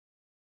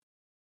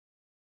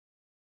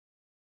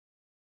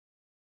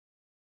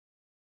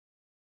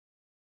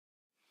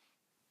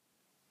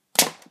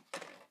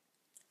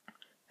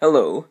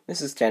Hello,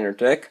 this is Tanner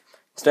Tech.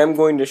 Today I'm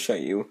going to show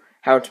you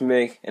how to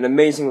make an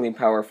amazingly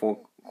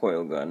powerful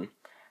coil gun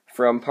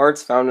from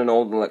parts found in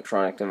old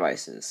electronic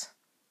devices.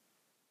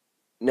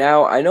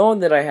 Now, I know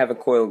that I have a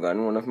coil gun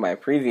in one of my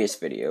previous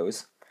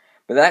videos,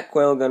 but that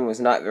coil gun was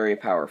not very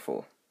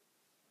powerful.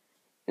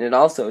 And it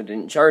also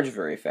didn't charge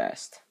very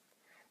fast.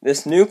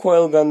 This new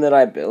coil gun that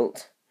I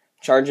built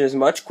charges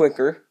much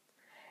quicker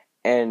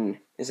and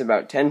is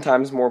about 10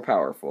 times more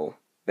powerful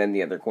than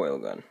the other coil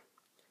gun.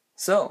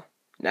 So,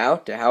 now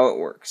to how it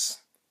works.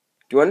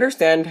 To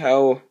understand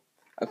how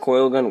a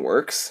coil gun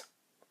works,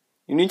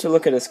 you need to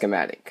look at a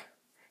schematic.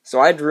 So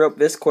I drew up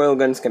this coil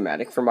gun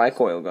schematic for my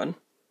coil gun.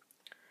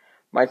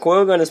 My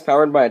coil gun is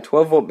powered by a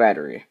 12-volt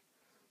battery.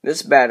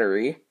 This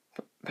battery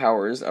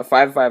powers a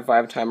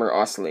 555 timer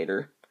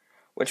oscillator,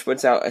 which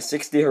puts out a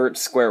 60 Hz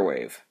square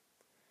wave.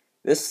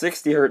 This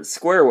 60 Hz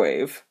square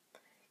wave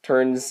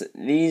turns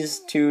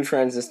these two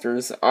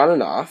transistors on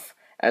and off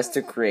as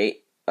to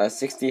create a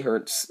 60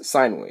 Hz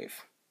sine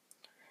wave.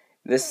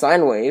 This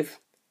sine wave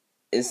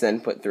is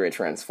then put through a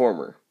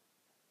transformer.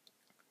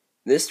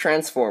 This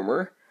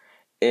transformer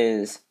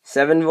is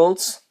 7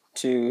 volts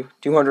to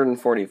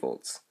 240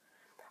 volts.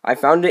 I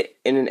found it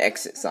in an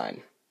exit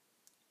sign.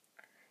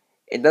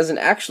 It doesn't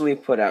actually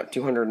put out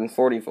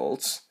 240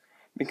 volts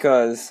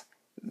because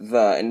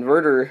the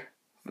inverter,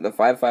 the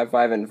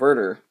 555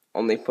 inverter,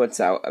 only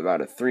puts out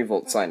about a 3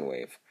 volt sine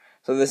wave.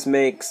 So this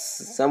makes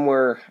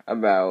somewhere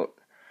about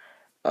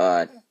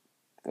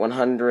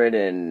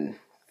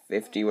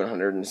 150,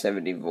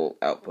 170 volt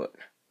output.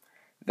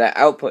 That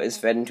output is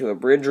fed into a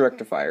bridge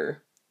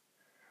rectifier,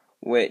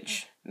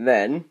 which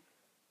then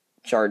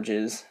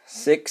charges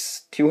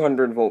 6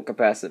 200 volt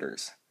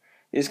capacitors.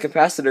 These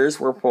capacitors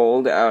were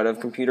pulled out of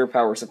computer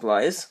power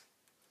supplies.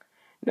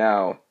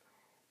 Now,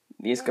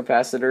 these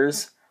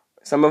capacitors,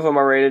 some of them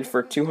are rated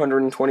for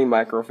 220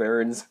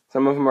 microfarads,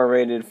 some of them are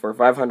rated for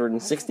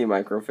 560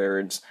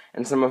 microfarads,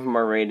 and some of them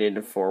are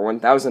rated for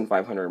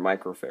 1,500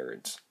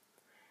 microfarads.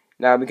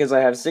 Now, because I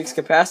have 6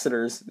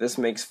 capacitors, this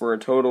makes for a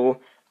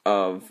total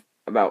of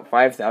about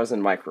 5,000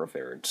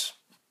 microfarads.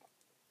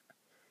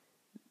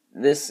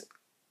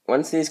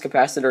 Once these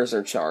capacitors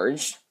are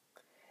charged,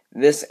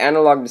 this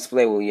analog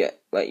display will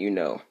let you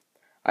know.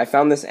 I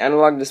found this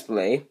analog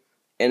display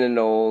in an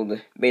old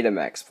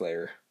Betamax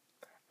player.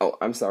 Oh,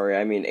 I'm sorry,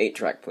 I mean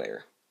 8-track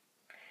player.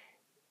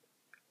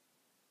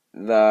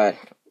 The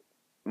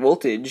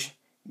voltage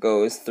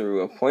goes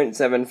through a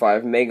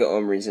 0.75 mega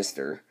ohm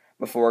resistor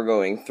before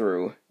going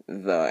through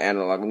the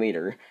analog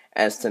meter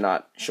as to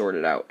not short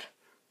it out.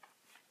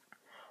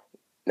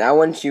 Now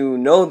once you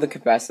know the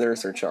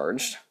capacitors are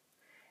charged,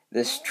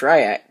 this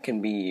Triac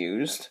can be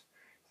used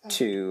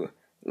to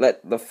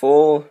let the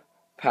full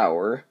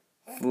power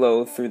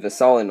flow through the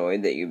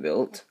solenoid that you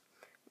built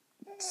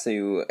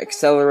to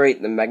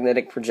accelerate the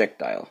magnetic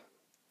projectile.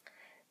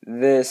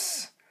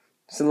 This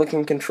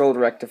silicon-controlled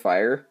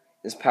rectifier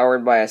is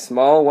powered by a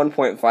small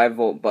 1.5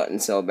 volt button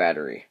cell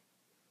battery.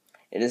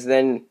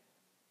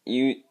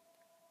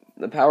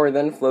 The power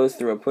then flows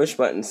through a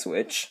push-button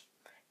switch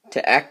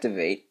to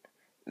activate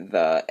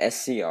the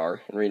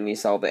SCR and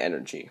release all the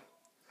energy.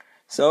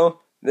 So,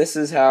 this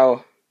is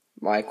how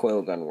my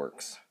coil gun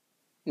works.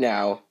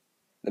 Now,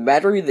 the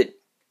battery that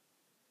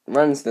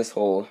runs this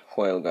whole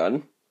coil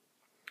gun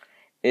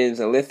is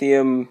a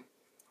lithium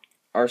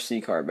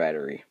RC car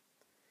battery.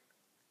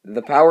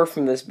 The power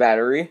from this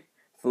battery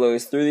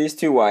flows through these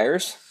two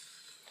wires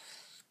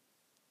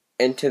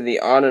into the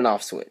on and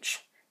off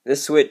switch.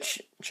 This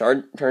switch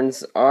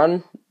turns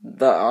on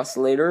the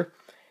oscillator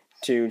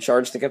to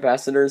charge the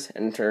capacitors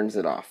and turns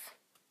it off.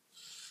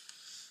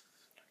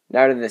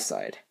 Now to this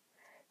side.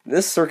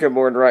 This circuit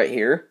board right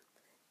here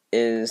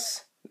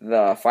is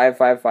the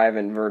 555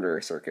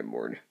 inverter circuit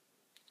board.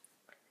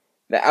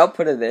 The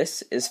output of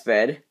this is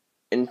fed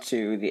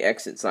into the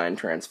exit sign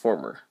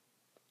transformer.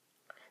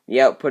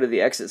 The output of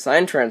the exit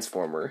sign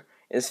transformer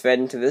is fed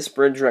into this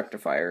bridge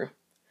rectifier,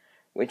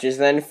 which is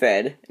then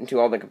fed into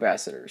all the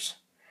capacitors.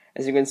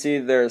 As you can see,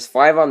 there's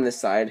 5 on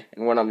this side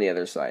and 1 on the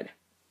other side.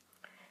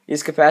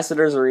 These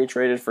capacitors are each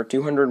rated for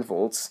 200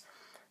 volts,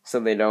 so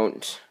they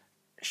don't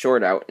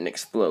short out and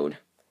explode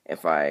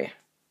if I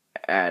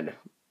add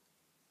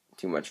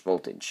too much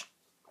voltage.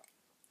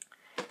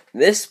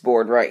 This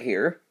board right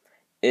here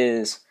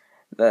is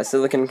the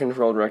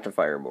silicon-controlled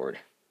rectifier board.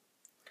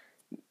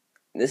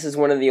 This is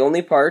one of the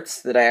only parts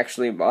that I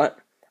actually bought.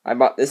 I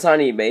bought this on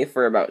eBay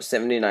for about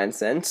 79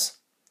 cents.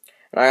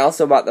 And I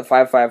also bought the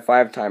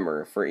 555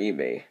 timer for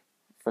eBay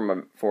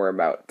for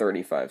about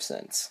 35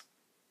 cents.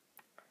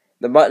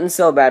 The button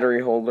cell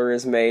battery holder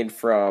is made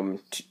from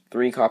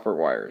 3 copper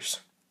wires.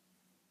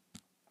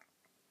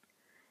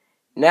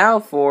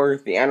 Now for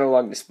the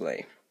analog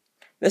display.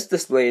 This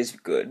display is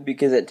good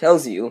because it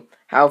tells you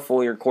how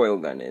full your coil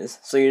gun is,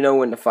 so you know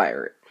when to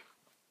fire it.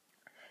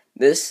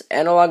 This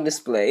analog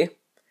display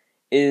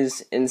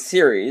is in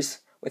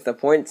series with a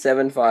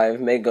 0.75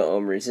 mega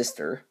ohm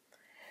resistor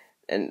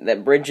and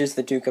that bridges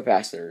the 2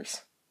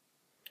 capacitors.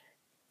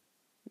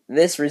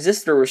 This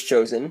resistor was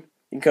chosen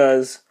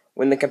because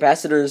when the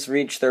capacitors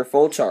reach their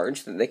full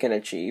charge that they can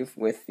achieve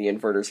with the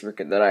inverter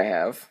circuit that I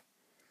have,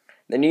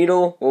 the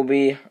needle will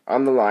be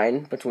on the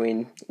line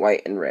between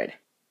white and red.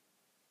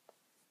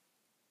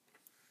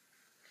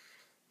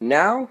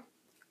 Now,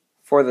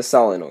 for the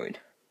solenoid.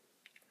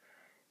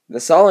 The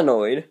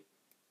solenoid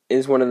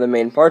is one of the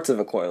main parts of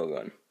a coil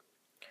gun.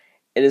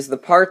 It is the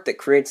part that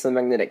creates the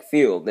magnetic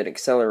field that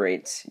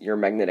accelerates your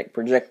magnetic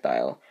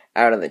projectile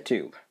out of the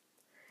tube.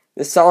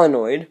 The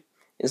solenoid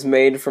is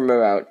made from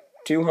about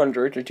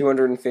 200 to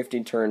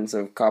 250 turns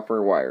of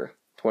copper wire,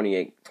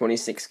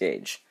 26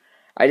 gauge.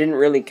 I didn't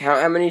really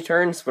count how many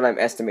turns, but I'm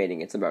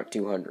estimating it's about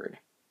 200.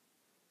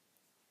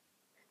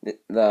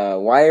 The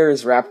wire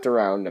is wrapped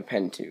around a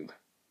pen tube.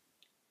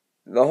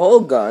 The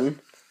whole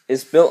gun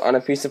is built on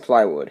a piece of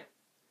plywood.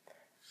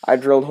 I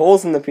drilled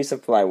holes in the piece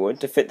of plywood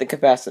to fit the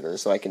capacitor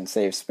so I can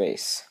save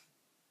space.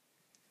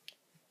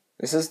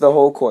 This is the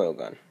whole coil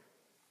gun.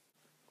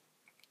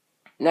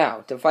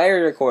 Now, to fire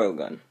your coil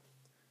gun.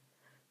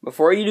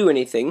 Before you do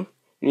anything,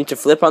 you need to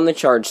flip on the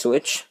charge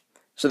switch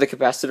so the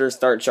capacitors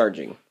start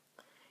charging.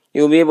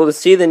 You will be able to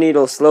see the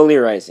needle slowly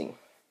rising.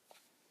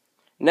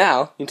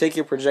 Now, you take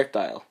your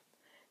projectile.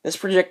 This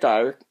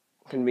projectile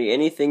can be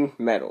anything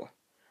metal.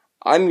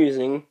 I'm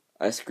using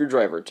a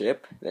screwdriver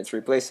tip that's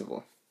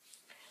replaceable.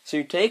 So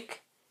you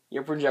take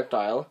your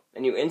projectile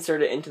and you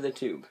insert it into the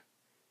tube.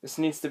 This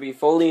needs to be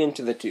fully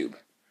into the tube.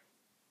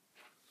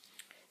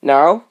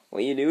 Now,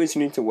 what you do is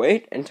you need to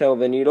wait until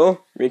the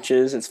needle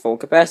reaches its full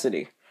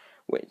capacity,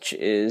 which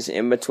is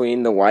in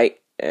between the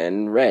white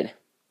and red.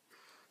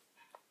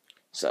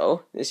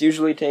 So, this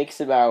usually takes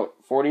about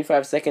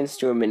 45 seconds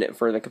to a minute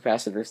for the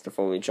capacitors to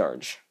fully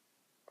charge.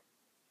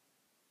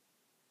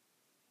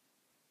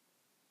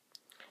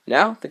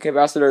 Now, the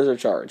capacitors are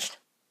charged.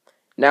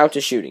 Now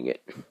to shooting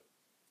it.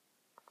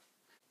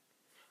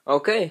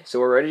 Okay, so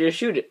we're ready to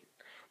shoot it.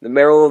 The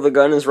barrel of the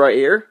gun is right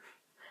here,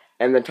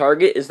 and the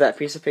target is that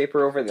piece of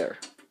paper over there.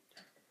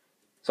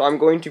 So I'm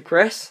going to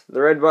press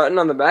the red button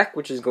on the back,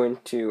 which is going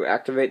to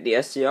activate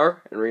the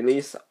SCR and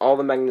release all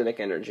the magnetic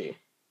energy.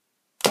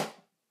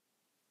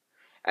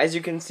 As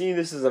you can see,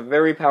 this is a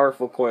very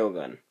powerful coil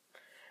gun.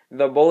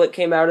 The bullet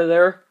came out of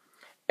there,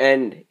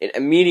 and it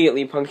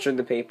immediately punctured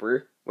the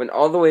paper, went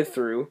all the way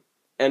through,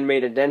 and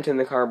made a dent in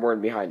the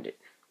cardboard behind it.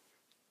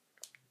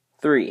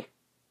 3,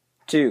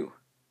 2,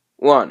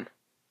 1.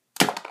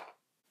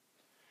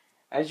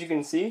 As you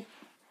can see,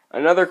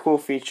 another cool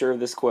feature of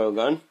this coil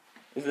gun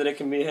is that it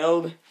can be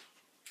held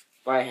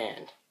by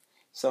hand.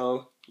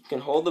 So you can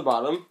hold the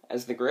bottom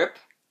as the grip,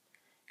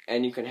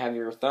 and you can have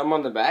your thumb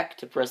on the back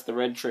to press the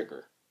red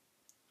trigger.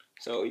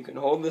 So you can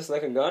hold this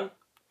like a gun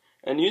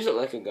and use it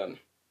like a gun.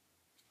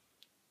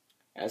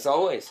 As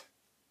always,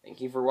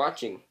 thank you for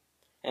watching,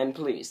 and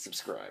please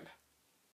subscribe.